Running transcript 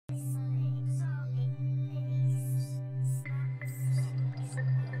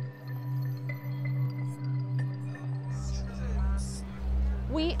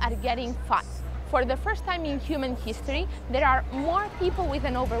we are getting fat. For the first time in human history, there are more people with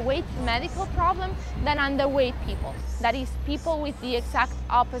an overweight medical problem than underweight people. That is, people with the exact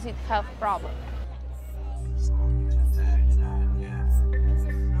opposite health problem.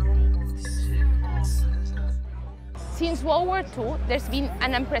 Since World War II, there's been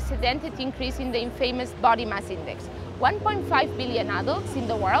an unprecedented increase in the infamous body mass index. 1.5 billion adults in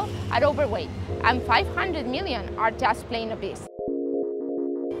the world are overweight, and 500 million are just plain obese.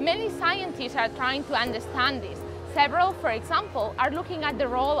 Many scientists are trying to understand this. Several, for example, are looking at the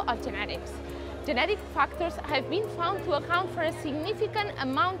role of genetics. Genetic factors have been found to account for a significant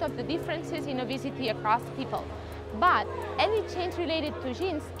amount of the differences in obesity across people. But any change related to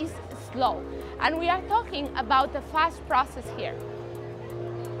genes is slow, and we are talking about a fast process here.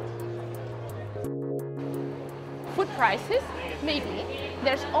 Food prices, maybe.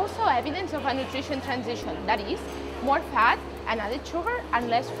 There's also evidence of a nutrition transition, that is, more fat and added sugar and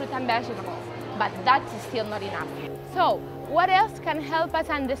less fruit and vegetables. But that's still not enough. So, what else can help us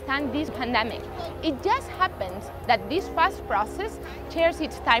understand this pandemic? It just happens that this fast process shares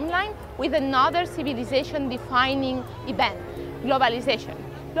its timeline with another civilization-defining event, globalization.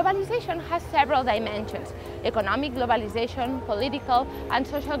 Globalization has several dimensions: economic globalization, political and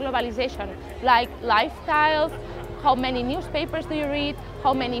social globalization, like lifestyles, how many newspapers do you read,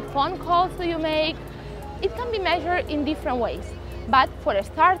 how many phone calls do you make. It can be measured in different ways. But for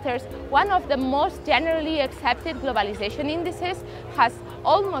starters, one of the most generally accepted globalization indices has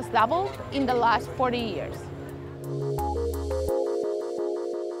almost doubled in the last 40 years.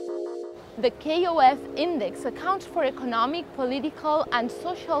 The KOF index accounts for economic, political, and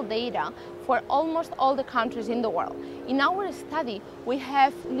social data for almost all the countries in the world. In our study, we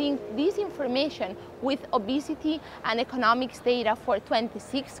have linked this information with obesity and economics data for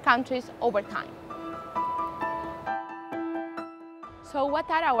 26 countries over time. So what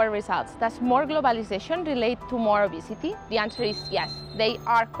are our results? Does more globalization relate to more obesity? The answer is yes, they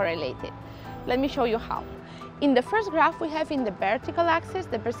are correlated. Let me show you how. In the first graph, we have in the vertical axis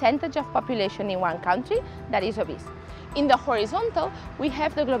the percentage of population in one country that is obese. In the horizontal, we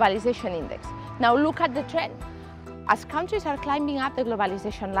have the globalization index. Now look at the trend. As countries are climbing up the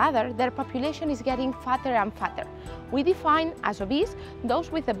globalization ladder, their population is getting fatter and fatter. We define as obese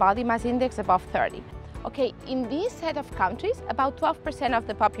those with a body mass index above 30. Okay, in this set of countries, about 12% of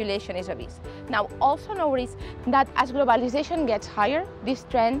the population is obese. Now, also notice that as globalization gets higher, this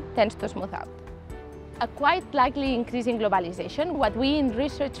trend tends to smooth out. A quite likely increase in globalization, what we in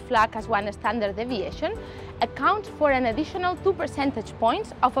research flag as one standard deviation, accounts for an additional 2 percentage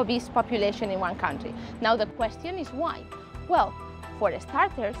points of obese population in one country. Now, the question is why? Well, for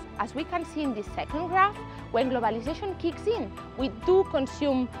starters, as we can see in this second graph, when globalization kicks in, we do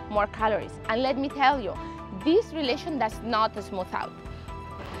consume more calories. And let me tell you, this relation does not smooth out.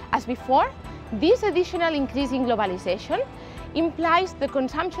 As before, this additional increase in globalization implies the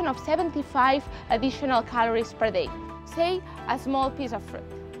consumption of 75 additional calories per day, say a small piece of fruit.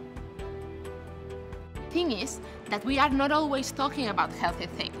 Thing is that we are not always talking about healthy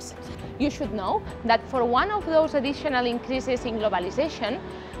things. You should know that for one of those additional increases in globalization,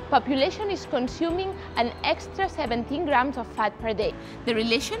 population is consuming an extra 17 grams of fat per day. The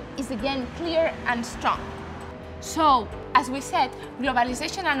relation is again clear and strong. So, as we said,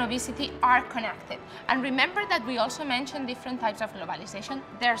 globalization and obesity are connected. And remember that we also mentioned different types of globalization.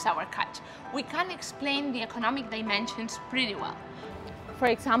 There's our catch. We can explain the economic dimensions pretty well. For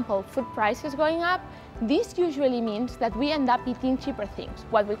example, food prices going up, this usually means that we end up eating cheaper things,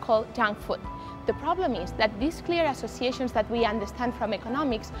 what we call junk food. The problem is that these clear associations that we understand from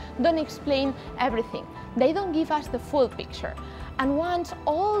economics don't explain everything. They don't give us the full picture. And once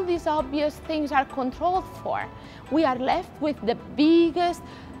all these obvious things are controlled for, we are left with the biggest,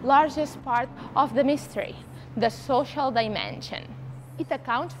 largest part of the mystery, the social dimension. It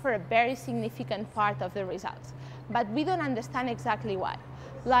accounts for a very significant part of the results, but we don't understand exactly why.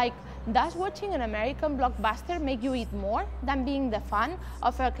 Like, does watching an American blockbuster make you eat more than being the fan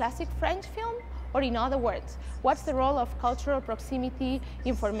of a classic French film? Or in other words, what's the role of cultural proximity,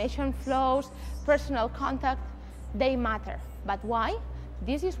 information flows, personal contact? They matter. But why?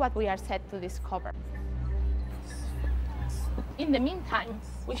 This is what we are set to discover. In the meantime,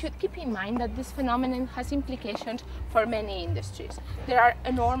 we should keep in mind that this phenomenon has implications for many industries. There are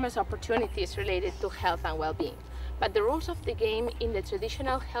enormous opportunities related to health and well-being. But the rules of the game in the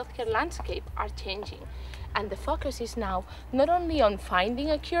traditional healthcare landscape are changing. And the focus is now not only on finding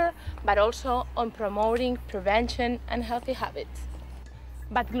a cure, but also on promoting prevention and healthy habits.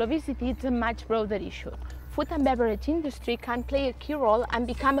 But Globesity is a much broader issue. food and beverage industry can play a key role and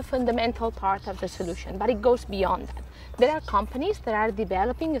become a fundamental part of the solution, but it goes beyond that. There are companies that are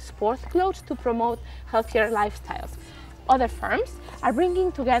developing sports clothes to promote healthier lifestyles. Other firms are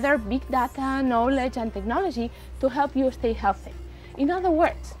bringing together big data, knowledge and technology to help you stay healthy. In other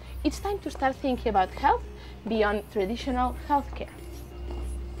words, it's time to start thinking about health beyond traditional healthcare.